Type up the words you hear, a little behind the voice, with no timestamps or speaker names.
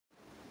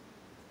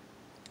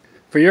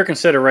For your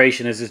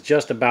consideration, this is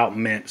just about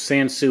mint.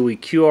 Sansui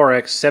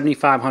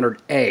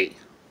qrx-7500A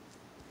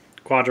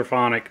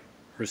quadraphonic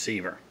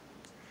receiver.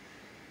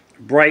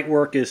 Bright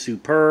work is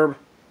superb.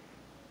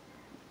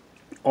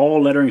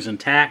 All lettering is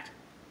intact.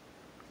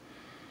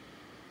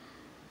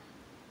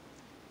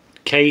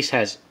 Case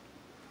has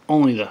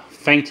only the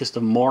faintest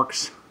of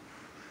marks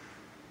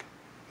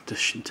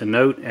to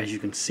note, as you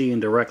can see in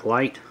direct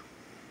light.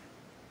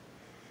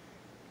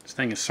 This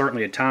thing is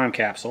certainly a time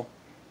capsule.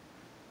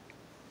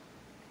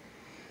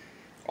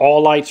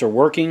 All lights are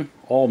working,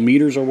 all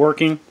meters are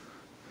working,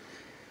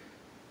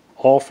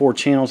 all 4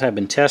 channels have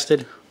been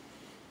tested.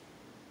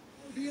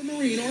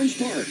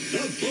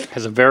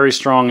 Has a very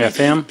strong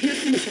FM.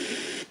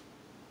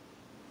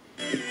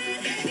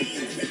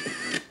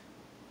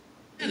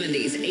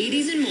 70s,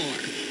 80s, and more.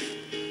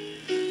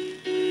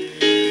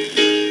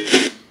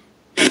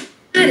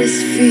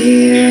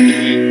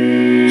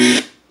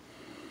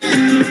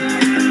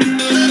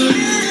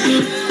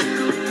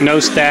 No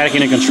static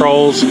in the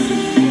controls.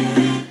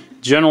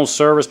 General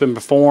service been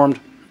performed.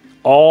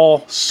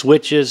 All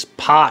switches,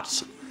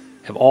 pots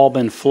have all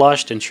been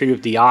flushed and treated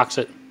with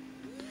deoxit.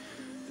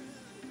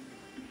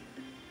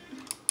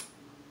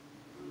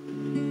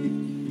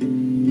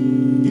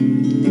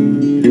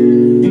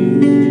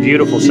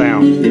 Beautiful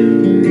sound.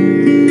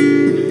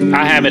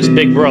 I have its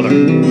big brother.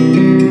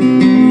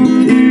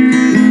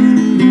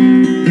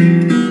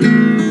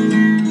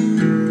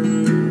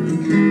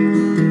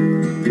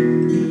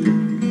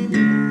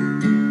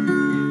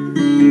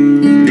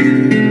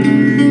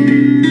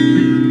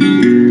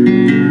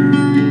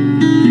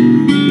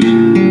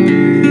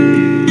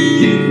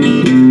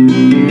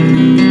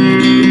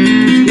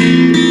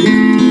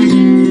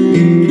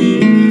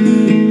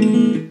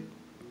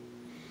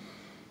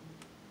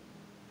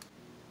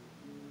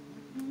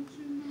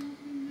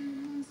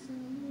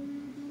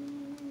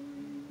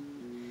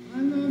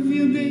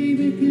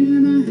 Baby,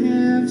 can I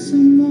have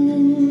some more?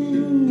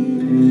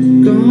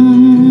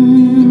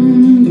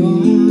 Gone,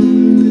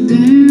 the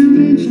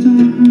damaged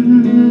time.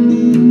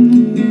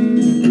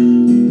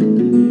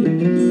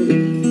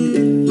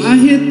 I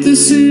hit the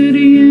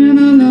city and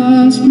I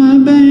lost my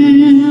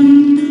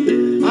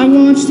band. I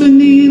watched the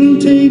needle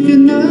take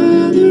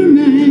another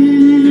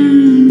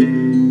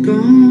man.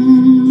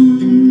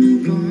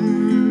 Gone,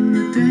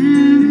 the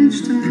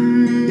damaged time.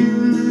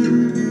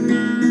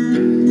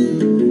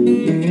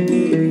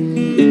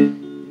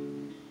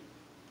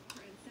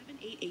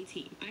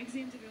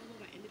 Exams available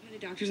by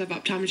independent doctors of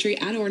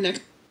optometry at or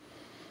next.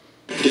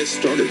 Get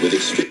started with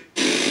extreme.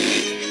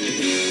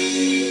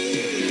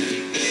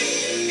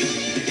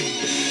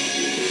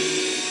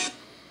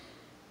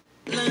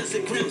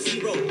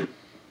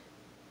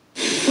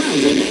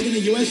 In the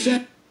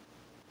USA.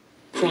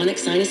 Chronic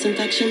sinus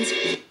infections.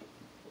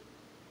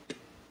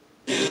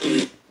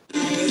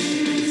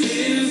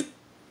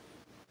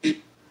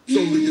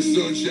 Only the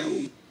sun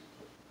shower.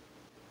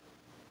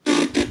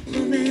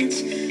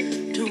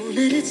 Don't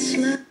let it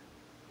slide.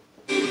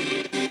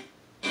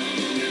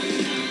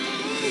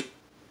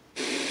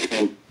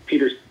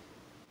 Peter's.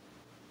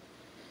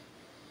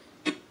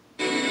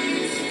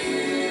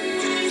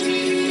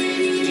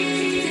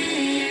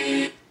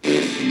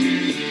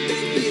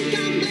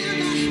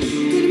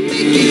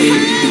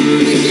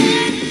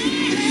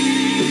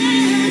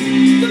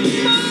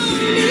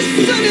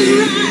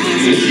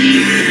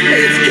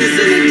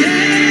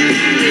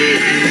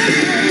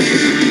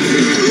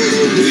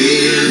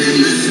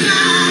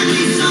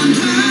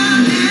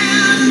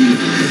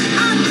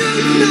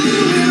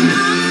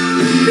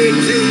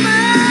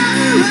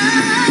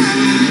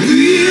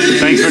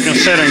 Thanks for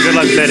considering. Good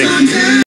luck bidding.